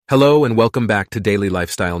Hello and welcome back to Daily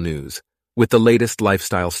Lifestyle News, with the latest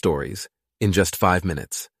lifestyle stories, in just 5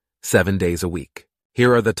 minutes, 7 days a week.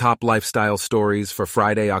 Here are the top lifestyle stories for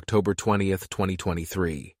Friday, October 20th,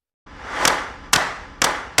 2023.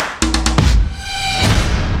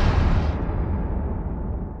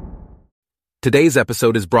 Today's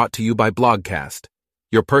episode is brought to you by Blogcast,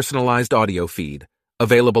 your personalized audio feed,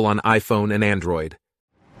 available on iPhone and Android.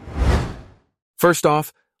 First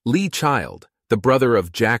off, Lee Child, the brother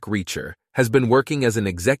of Jack Reacher, has been working as an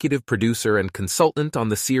executive producer and consultant on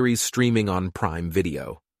the series streaming on Prime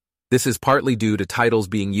Video. This is partly due to titles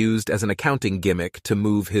being used as an accounting gimmick to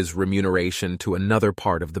move his remuneration to another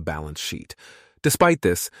part of the balance sheet. Despite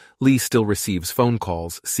this, Lee still receives phone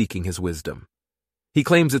calls seeking his wisdom. He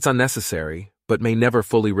claims it's unnecessary, but may never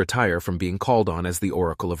fully retire from being called on as the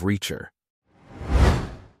Oracle of Reacher.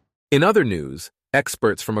 In other news,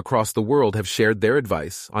 experts from across the world have shared their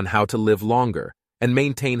advice on how to live longer and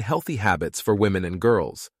maintain healthy habits for women and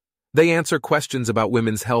girls. They answer questions about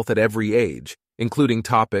women's health at every age, including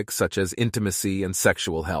topics such as intimacy and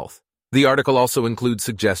sexual health. The article also includes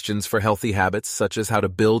suggestions for healthy habits, such as how to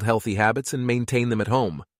build healthy habits and maintain them at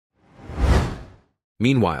home.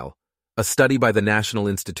 Meanwhile, a study by the National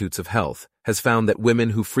Institutes of Health has found that women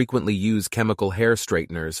who frequently use chemical hair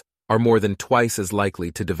straighteners are more than twice as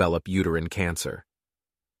likely to develop uterine cancer.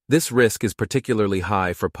 This risk is particularly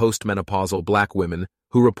high for postmenopausal Black women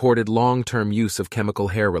who reported long-term use of chemical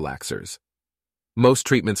hair relaxers. Most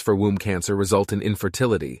treatments for womb cancer result in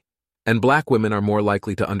infertility, and Black women are more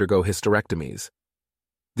likely to undergo hysterectomies.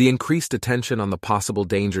 The increased attention on the possible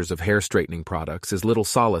dangers of hair straightening products is little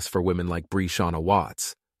solace for women like Shauna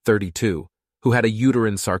Watts, 32, who had a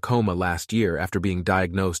uterine sarcoma last year after being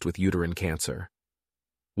diagnosed with uterine cancer.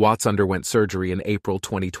 Watts underwent surgery in April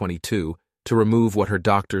 2022 to remove what her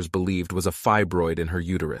doctors believed was a fibroid in her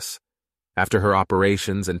uterus. After her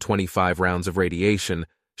operations and 25 rounds of radiation,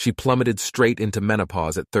 she plummeted straight into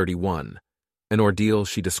menopause at 31, an ordeal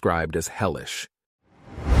she described as hellish.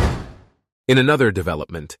 In another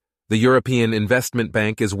development, the European Investment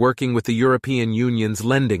Bank is working with the European Union's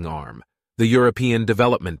lending arm, the European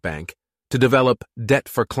Development Bank, to develop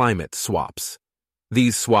debt-for-climate swaps.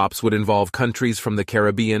 These swaps would involve countries from the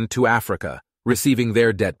Caribbean to Africa receiving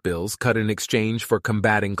their debt bills cut in exchange for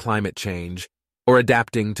combating climate change or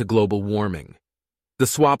adapting to global warming. The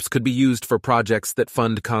swaps could be used for projects that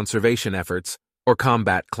fund conservation efforts or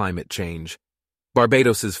combat climate change.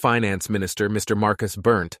 Barbados's finance minister, Mr. Marcus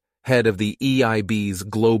Berndt, head of the EIB's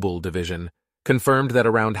Global Division, confirmed that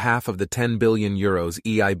around half of the 10 billion euros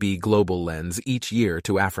EIB Global lends each year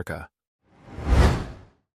to Africa.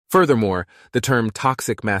 Furthermore, the term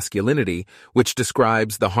toxic masculinity, which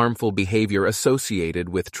describes the harmful behavior associated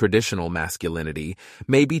with traditional masculinity,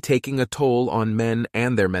 may be taking a toll on men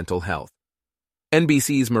and their mental health.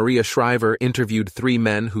 NBC's Maria Shriver interviewed 3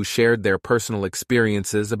 men who shared their personal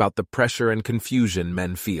experiences about the pressure and confusion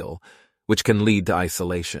men feel, which can lead to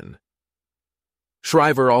isolation.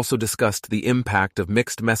 Shriver also discussed the impact of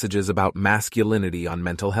mixed messages about masculinity on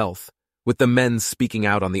mental health, with the men speaking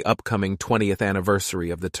out on the upcoming 20th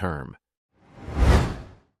anniversary of the term.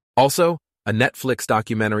 Also, a Netflix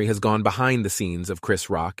documentary has gone behind the scenes of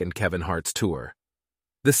Chris Rock and Kevin Hart's tour.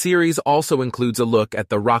 The series also includes a look at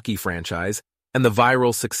the Rocky franchise and the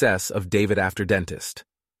viral success of David After Dentist.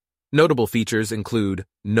 Notable features include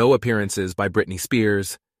no appearances by Britney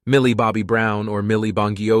Spears, Millie Bobby Brown or Millie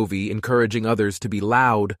Bongiovi encouraging others to be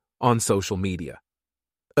loud on social media.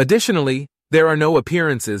 Additionally, there are no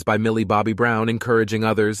appearances by Millie Bobby Brown encouraging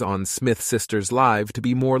others on Smith Sisters Live to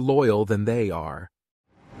be more loyal than they are.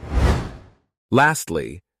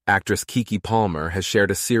 Lastly, actress Keke Palmer has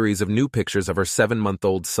shared a series of new pictures of her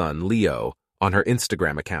 7-month-old son, Leo, on her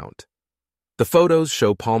Instagram account. The photos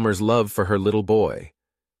show Palmer's love for her little boy.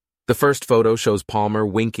 The first photo shows Palmer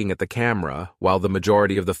winking at the camera, while the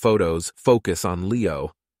majority of the photos focus on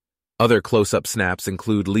Leo. Other close-up snaps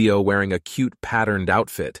include Leo wearing a cute patterned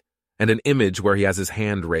outfit, and an image where he has his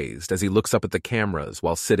hand raised as he looks up at the cameras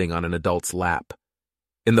while sitting on an adult's lap.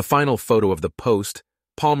 In the final photo of the post,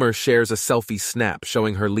 Palmer shares a selfie snap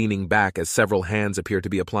showing her leaning back as several hands appear to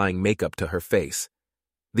be applying makeup to her face.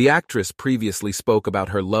 The actress previously spoke about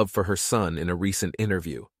her love for her son in a recent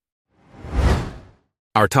interview.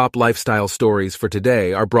 Our top lifestyle stories for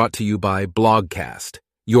today are brought to you by Blogcast,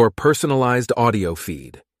 your personalized audio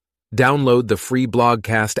feed. Download the free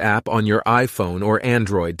Blogcast app on your iPhone or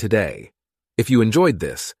Android today. If you enjoyed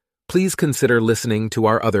this, please consider listening to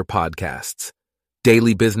our other podcasts: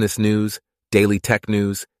 Daily Business News, Daily Tech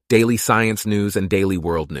News, Daily Science News, and Daily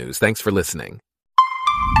World News. Thanks for listening.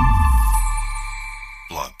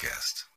 Blogcast.